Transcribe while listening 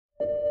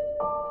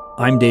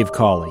I'm Dave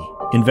Cawley,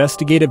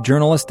 investigative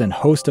journalist and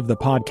host of the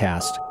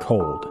podcast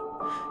Cold.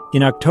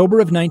 In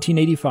October of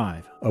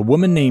 1985, a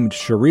woman named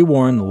Cherie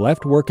Warren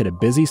left work at a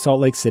busy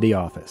Salt Lake City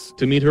office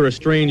to meet her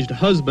estranged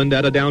husband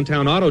at a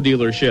downtown auto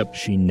dealership.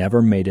 She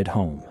never made it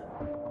home.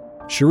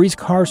 Cherie's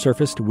car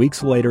surfaced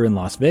weeks later in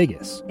Las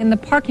Vegas. In the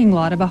parking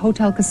lot of a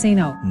hotel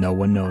casino. No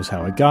one knows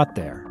how it got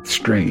there.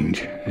 Strange.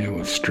 It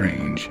was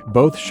strange.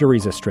 Both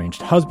Cherie's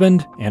estranged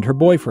husband and her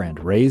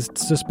boyfriend raised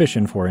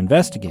suspicion for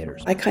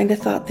investigators. I kind of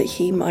thought that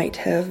he might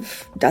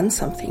have done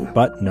something.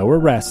 But no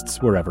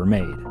arrests were ever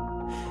made.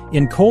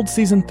 In Cold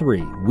Season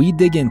 3, we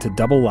dig into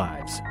double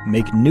lives,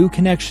 make new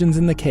connections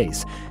in the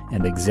case,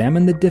 and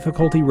examine the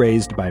difficulty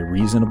raised by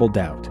reasonable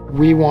doubt.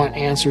 We want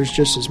answers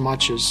just as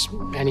much as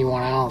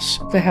anyone else.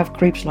 They have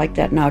creeps like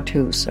that now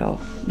too,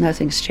 so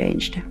nothing's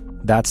changed.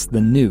 That's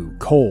the new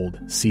Cold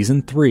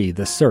Season 3,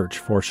 The Search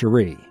for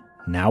Cherie,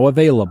 now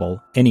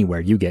available anywhere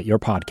you get your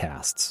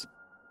podcasts.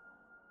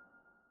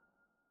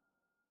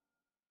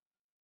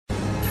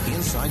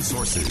 Inside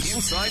Sources.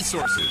 Inside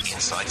Sources.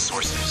 Inside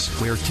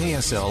Sources. Where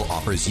KSL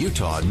offers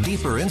Utah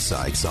deeper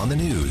insights on the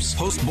news.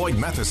 Host Boyd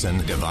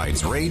Matheson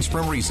divides rage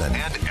from reason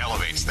and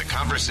elevates the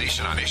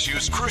conversation on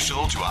issues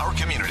crucial to our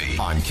community.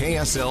 On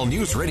KSL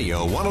News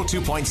Radio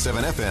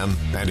 102.7 FM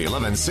and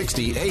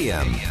 1160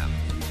 AM.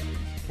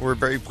 We're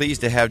very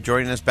pleased to have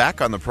joining us back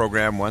on the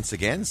program once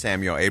again,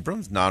 Samuel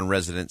Abrams,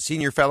 non-resident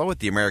senior fellow at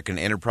the American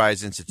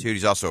Enterprise Institute.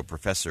 He's also a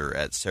professor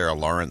at Sarah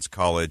Lawrence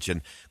College.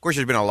 And, of course,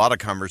 there's been a lot of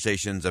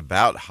conversations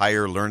about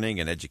higher learning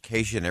and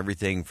education,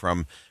 everything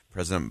from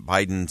President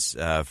Biden's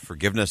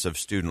forgiveness of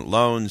student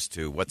loans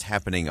to what's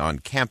happening on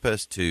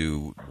campus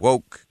to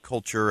woke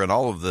culture and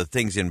all of the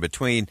things in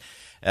between.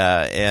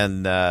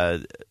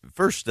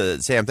 First,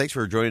 Sam, thanks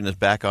for joining us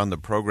back on the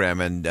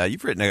program. And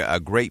you've written a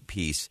great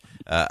piece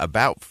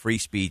about free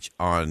speech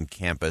on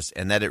campus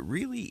and that it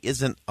really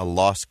isn't a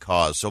lost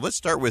cause. So let's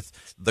start with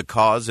the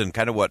cause and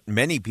kind of what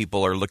many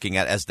people are looking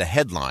at as the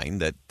headline,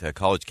 that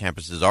college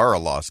campuses are a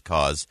lost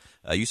cause.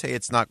 You say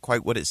it's not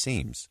quite what it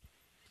seems.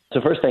 So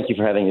first, thank you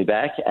for having me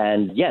back.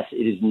 And yes,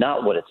 it is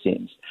not what it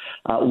seems.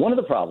 One of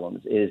the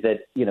problems is that,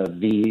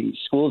 the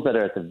schools that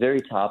are at the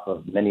very top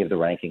of many of the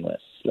ranking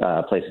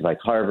lists, places like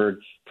Harvard,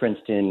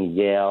 Princeton,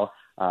 Yale,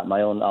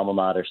 my own alma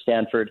mater,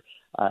 Stanford,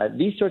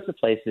 these sorts of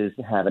places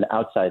have an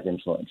outsized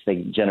influence.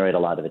 They generate a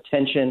lot of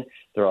attention.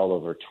 They're all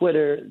over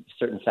Twitter.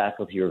 Certain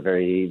faculty are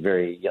very,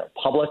 very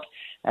public,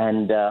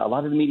 and a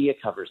lot of the media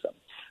covers them.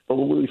 But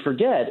what we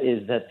forget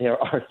is that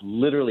there are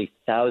literally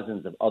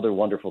thousands of other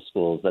wonderful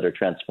schools that are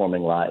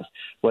transforming lives,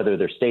 whether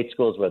they're state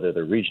schools, whether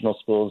they're regional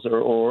schools,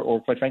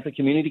 or quite frankly,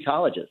 community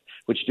colleges,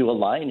 which do a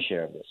lion's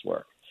share of this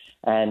work.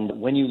 And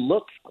when you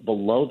look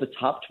below the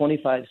top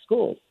 25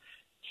 schools,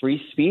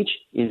 free speech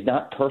is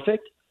not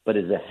perfect, but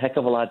is a heck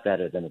of a lot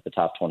better than at the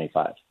top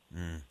 25.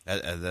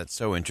 That's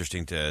so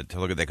interesting to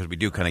look at that, because we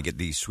do kind of get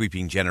these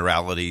sweeping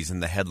generalities,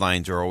 and the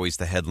headlines are always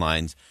the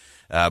headlines.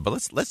 But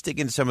let's dig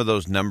into some of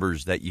those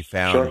numbers that you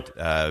found,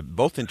 sure.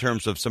 Both in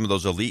terms of some of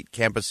those elite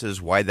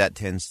campuses, why that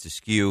tends to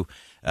skew,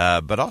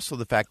 but also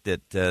the fact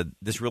that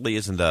this really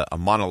isn't a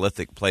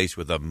monolithic place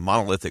with a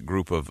monolithic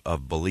group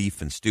of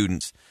belief and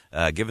students.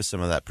 Give us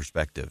some of that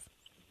perspective.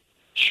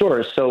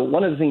 Sure. So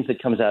one of the things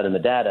that comes out in the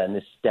data, and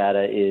this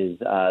data is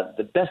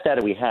the best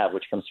data we have,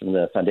 which comes from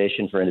the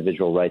Foundation for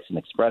Individual Rights and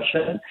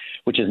Expression,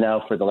 which has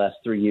now for the last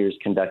 3 years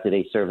conducted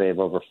a survey of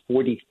over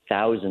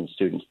 40,000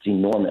 students. It's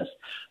enormous,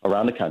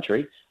 around the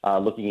country,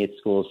 looking at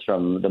schools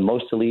from the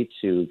most elite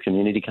to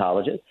community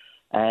colleges.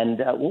 And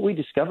what we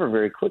discover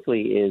very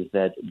quickly is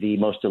that the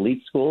most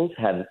elite schools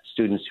have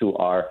students who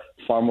are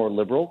far more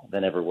liberal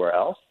than everywhere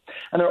else.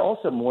 And they're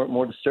also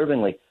more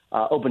disturbingly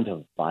open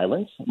to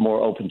violence,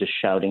 more open to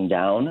shouting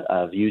down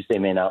views they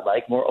may not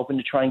like, more open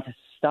to trying to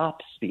stop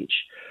speech.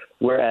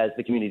 Whereas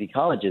the community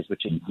colleges,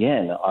 which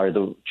again are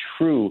the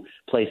true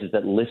places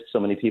that lift so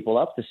many people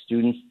up, the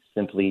students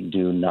simply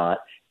do not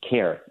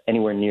care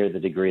anywhere near the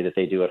degree that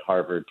they do at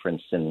Harvard,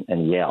 Princeton,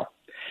 and Yale.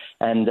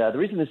 And the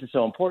reason this is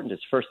so important is,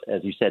 first,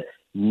 as you said,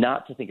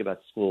 not to think about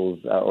schools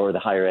or the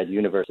higher ed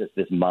universe as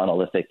this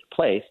monolithic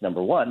place,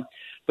 number one.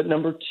 But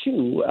number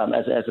two,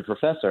 as a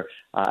professor,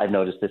 I've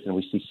noticed this, and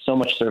we see so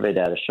much survey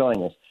data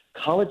showing this.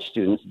 College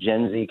students,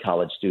 Gen Z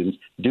college students,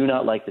 do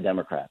not like the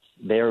Democrats.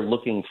 They are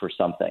looking for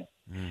something.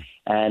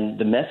 And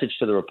the message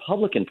to the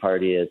Republican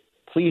Party is,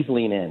 please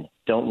lean in,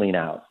 don't lean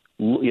out.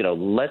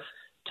 Let's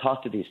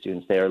talk to these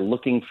students. They are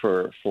looking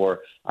for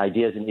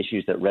ideas and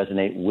issues that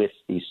resonate with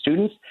these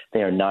students.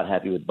 They are not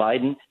happy with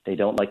Biden. They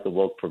don't like the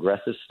woke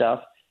progressive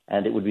stuff.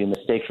 And it would be a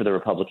mistake for the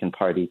Republican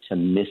Party to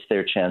miss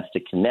their chance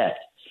to connect.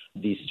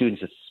 These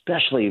students,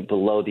 especially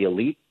below the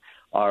elite,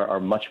 are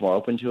much more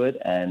open to it.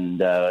 And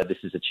this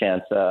is a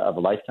chance of a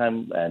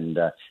lifetime, and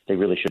they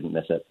really shouldn't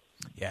miss it.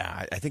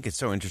 Yeah, I think it's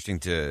so interesting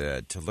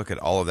to look at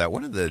all of that.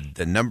 One of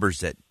the numbers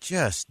that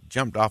just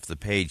jumped off the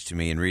page to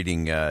me in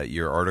reading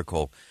your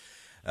article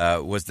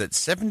was that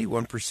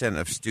 71%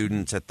 of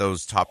students at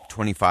those top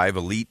 25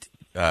 elite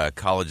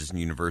colleges and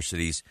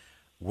universities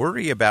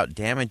worry about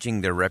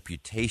damaging their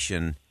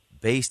reputation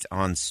based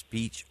on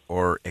speech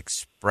or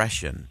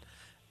expression.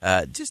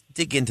 Just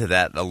dig into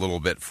that a little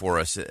bit for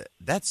us.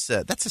 That's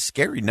a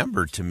scary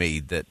number to me,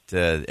 that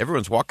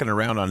everyone's walking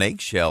around on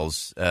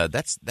eggshells.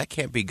 That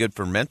can't be good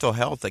for mental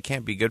health. That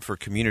can't be good for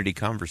community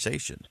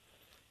conversation.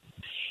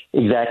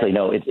 Exactly.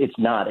 No, it's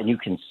not. And you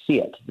can see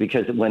it,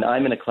 because when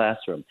I'm in a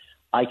classroom,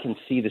 I can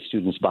see the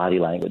students' body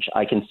language.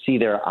 I can see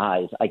their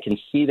eyes. I can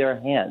see their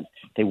hands.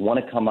 They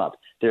want to come up.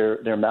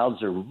 Their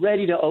mouths are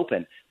ready to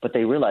open, but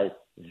they realize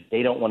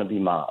they don't want to be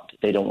mobbed.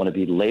 They don't want to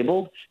be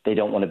labeled. They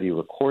don't want to be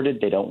recorded.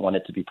 They don't want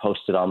it to be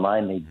posted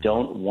online. They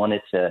don't want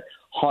it to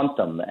haunt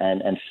them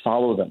and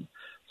follow them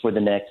for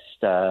the next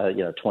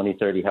 20,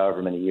 30,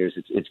 however many years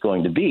it's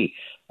going to be.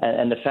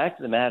 And the fact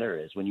of the matter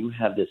is, when you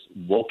have this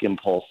woke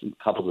impulse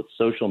coupled with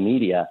social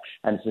media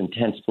and this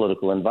intense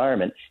political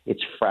environment,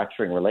 it's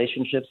fracturing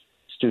relationships.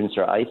 Students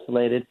are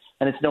isolated,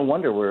 and it's no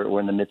wonder we're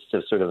in the midst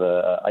of sort of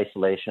a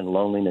isolation,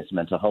 loneliness,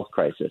 mental health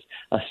crisis,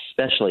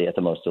 especially at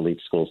the most elite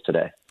schools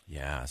today.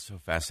 Yeah, so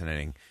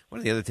fascinating. One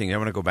of the other things, I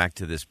want to go back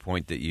to this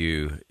point that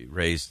you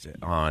raised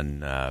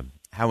on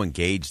how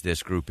engaged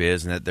this group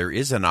is, and that there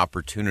is an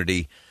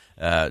opportunity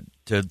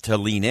to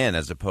lean in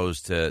as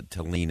opposed to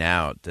lean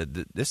out.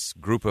 This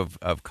group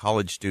of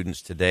college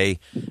students today,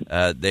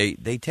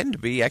 they tend to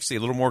be actually a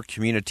little more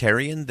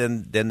communitarian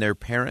than their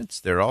parents.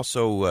 They're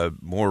also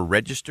more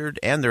registered,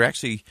 and they're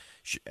actually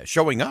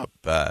showing up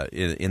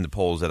in the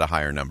polls at a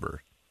higher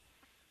number.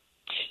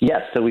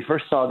 Yes, so we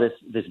first saw this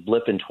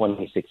blip in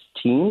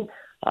 2016,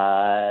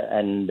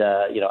 and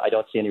I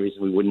don't see any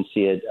reason we wouldn't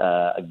see it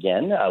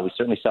again. We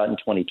certainly saw it in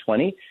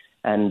 2020.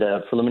 And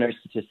preliminary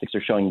statistics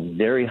are showing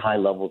very high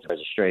levels of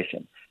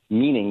registration,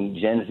 meaning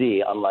Gen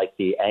Z, unlike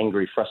the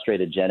angry,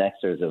 frustrated Gen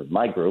Xers of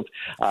my group,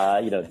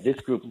 this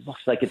group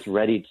looks like it's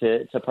ready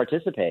to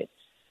participate.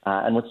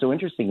 And what's so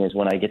interesting is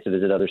when I get to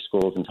visit other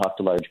schools and talk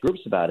to large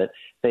groups about it,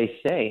 they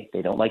say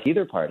they don't like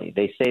either party.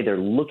 They say they're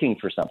looking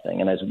for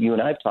something. And as you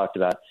and I have talked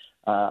about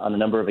on a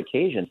number of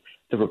occasions,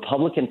 the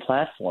Republican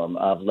platform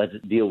of let's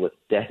deal with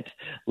debt,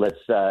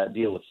 let's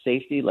deal with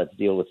safety, let's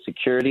deal with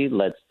security,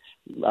 let's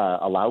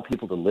allow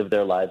people to live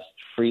their lives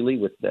freely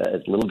with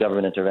as little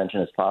government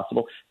intervention as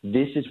possible.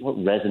 This is what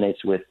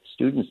resonates with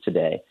students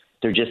today.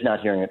 They're just not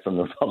hearing it from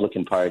the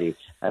Republican Party,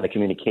 and the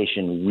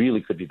communication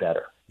really could be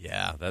better.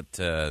 Yeah,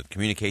 that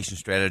communication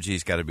strategy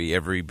has got to be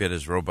every bit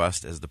as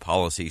robust as the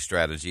policy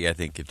strategy, I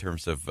think, in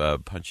terms of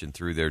punching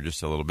through there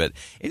just a little bit.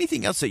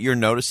 Anything else that you're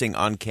noticing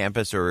on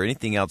campus, or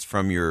anything else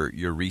from your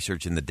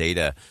research in the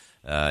data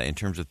in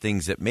terms of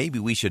things that maybe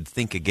we should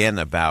think again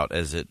about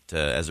as it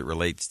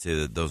relates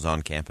to those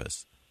on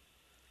campus?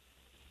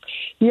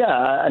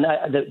 Yeah,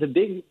 and the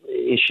big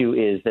issue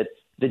is that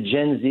the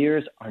Gen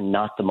Zers are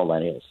not the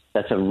millennials.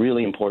 That's a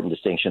really important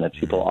distinction that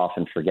people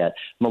often forget.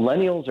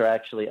 Millennials are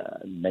actually,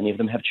 many of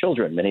them have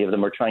children. Many of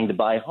them are trying to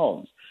buy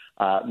homes.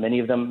 Many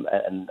of them,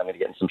 and I'm going to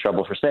get in some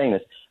trouble for saying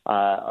this,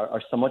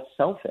 are somewhat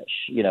selfish.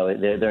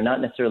 They're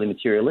not necessarily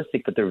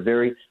materialistic, but they're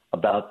very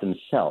about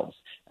themselves.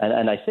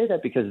 And I say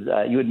that because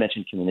you had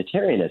mentioned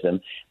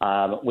communitarianism.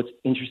 What's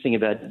interesting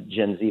about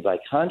Gen Z, by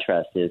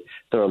contrast, is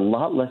they're a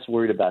lot less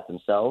worried about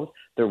themselves.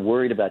 They're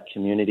worried about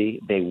community.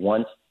 They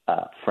want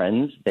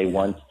friends. They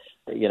want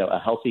a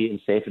healthy and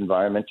safe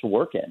environment to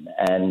work in.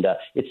 And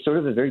it's sort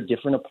of a very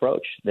different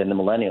approach than the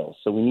millennials.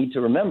 So we need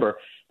to remember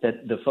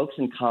that the folks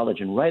in college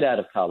and right out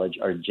of college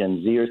are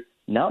Gen Zers,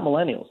 not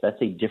millennials. That's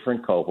a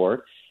different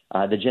cohort.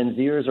 The Gen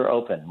Zers are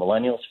open.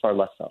 Millennials, far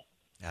less so.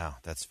 Oh,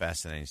 that's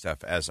fascinating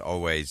stuff. As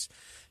always,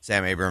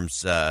 Sam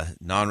Abrams,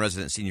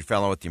 non-resident senior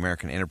fellow at the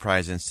American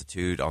Enterprise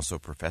Institute, also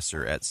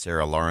professor at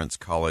Sarah Lawrence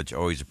College.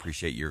 Always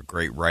appreciate your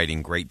great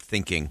writing, great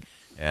thinking,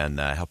 and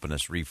helping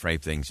us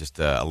reframe things just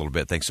a little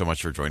bit. Thanks so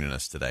much for joining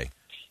us today.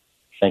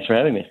 Thanks for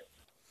having me.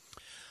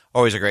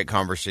 Always a great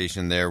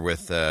conversation there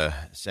with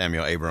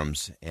Samuel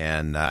Abrams.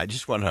 And I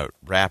just want to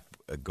wrap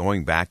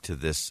going back to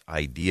this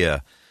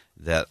idea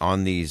that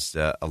on these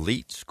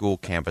elite school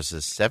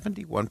campuses,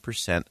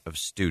 71% of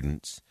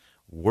students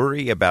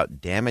worry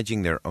about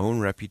damaging their own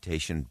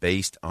reputation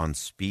based on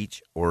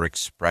speech or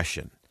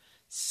expression.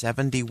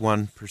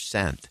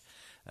 71%.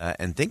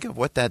 And think of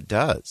what that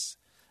does.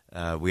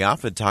 We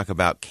often talk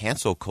about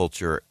cancel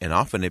culture, and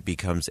often it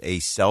becomes a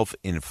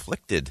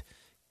self-inflicted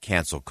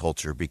cancel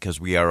culture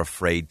because we are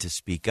afraid to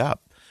speak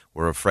up.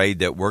 We're afraid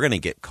that we're going to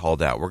get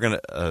called out.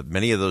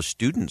 Many of those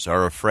students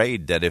are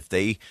afraid that if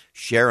they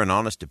share an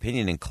honest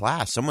opinion in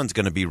class, someone's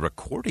going to be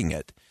recording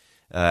it,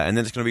 and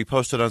then it's going to be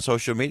posted on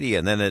social media,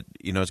 and then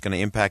it's going to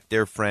impact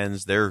their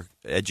friends, their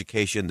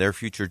education, their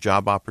future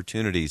job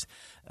opportunities.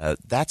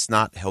 That's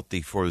not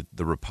healthy for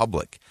the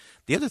republic.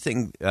 The other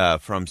thing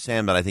from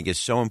Sam that I think is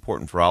so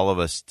important for all of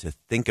us to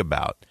think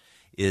about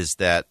is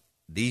that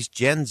these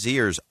Gen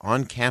Zers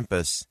on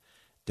campus,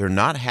 they're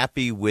not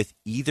happy with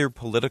either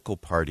political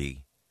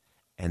party,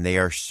 and they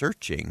are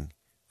searching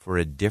for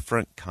a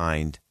different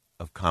kind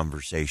of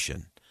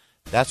conversation.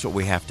 That's what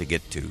we have to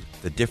get to,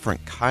 the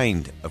different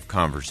kind of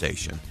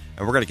conversation.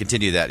 And we're going to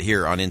continue that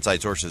here on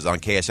Inside Sources on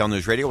KSL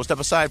News Radio. We'll step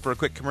aside for a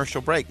quick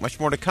commercial break. Much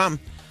more to come.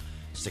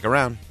 Stick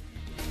around.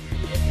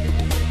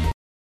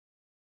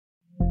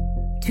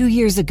 2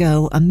 years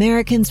ago,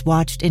 Americans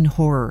watched in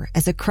horror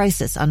as a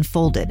crisis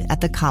unfolded at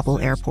the Kabul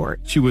airport.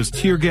 She was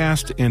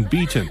tear-gassed and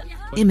beaten.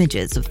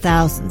 Images of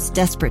thousands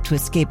desperate to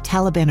escape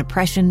Taliban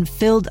oppression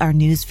filled our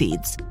news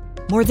feeds.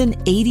 More than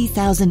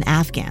 80,000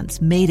 Afghans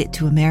made it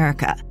to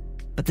America.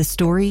 But the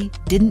story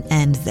didn't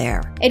end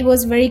there. It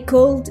was very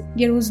cold.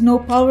 There was no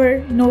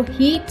power, no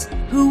heat.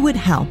 Who would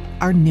help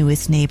our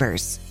newest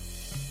neighbors?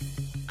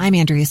 I'm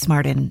Andrea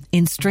Smartin.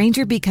 In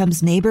Stranger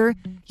Becomes Neighbor,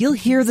 you'll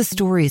hear the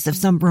stories of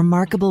some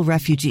remarkable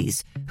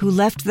refugees who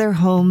left their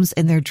homes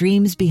and their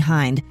dreams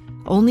behind,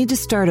 only to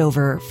start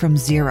over from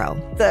zero.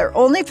 Their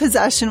only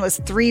possession was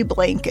 3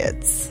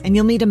 blankets. And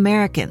you'll meet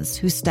Americans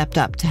who stepped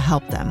up to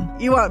help them.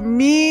 You want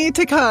me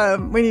to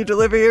come when you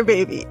deliver your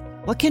baby.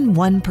 What can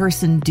one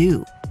person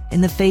do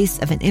in the face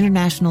of an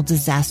international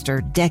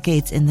disaster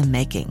decades in the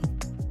making?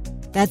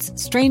 That's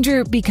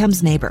Stranger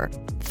Becomes Neighbor.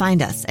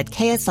 Find us at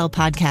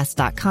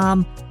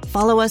kslpodcast.com.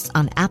 Follow us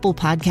on Apple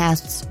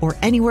Podcasts or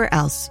anywhere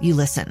else you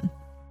listen.